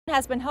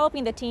has been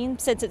helping the team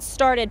since it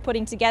started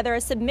putting together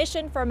a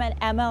submission from an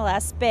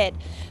MLS bid.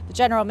 The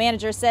general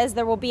manager says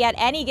there will be at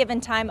any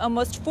given time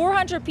almost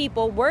 400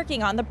 people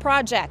working on the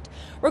project.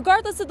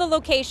 Regardless of the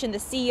location, the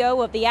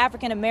CEO of the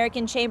African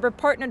American Chamber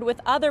partnered with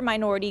other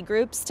minority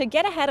groups to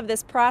get ahead of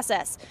this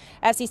process.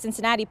 FC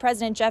Cincinnati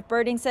President Jeff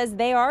Berding says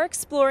they are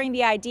exploring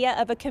the idea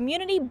of a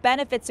community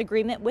benefits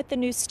agreement with the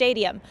new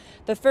stadium.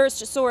 The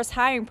First Source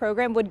hiring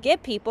program would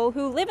give people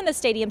who live in the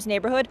stadium's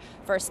neighborhood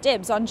first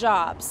dibs on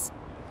jobs.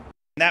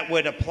 That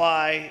would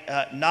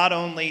apply not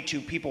only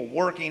to people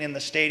working in the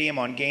stadium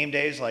on game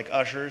days like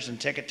ushers and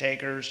ticket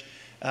takers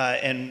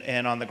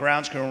and on the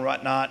grounds crew and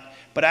whatnot,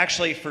 but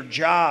actually for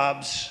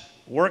jobs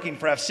working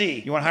for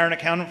FC. You want to hire an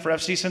accountant for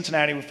FC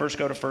Cincinnati, we first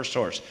go to First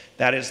Source.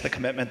 That is the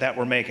commitment that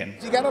we're making.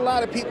 You got a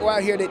lot of people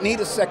out here that need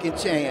a second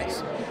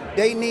chance.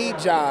 They need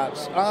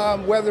jobs,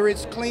 whether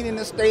it's cleaning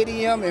the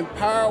stadium and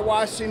power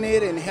washing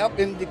it and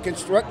helping to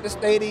construct the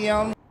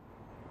stadium.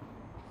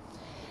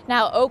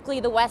 Now,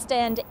 Oakley, the West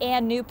End,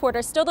 and Newport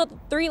are still the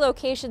three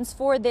locations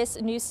for this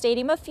new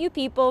stadium. A few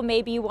people,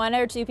 maybe one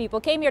or two people,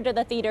 came here to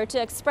the theater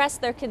to express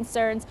their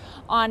concerns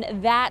on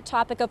that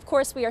topic. Of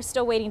course, we are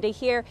still waiting to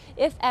hear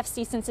if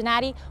FC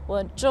Cincinnati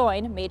will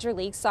join Major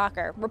League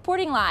Soccer.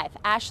 Reporting live,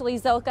 Ashley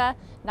Zilka,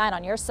 9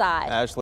 on your side.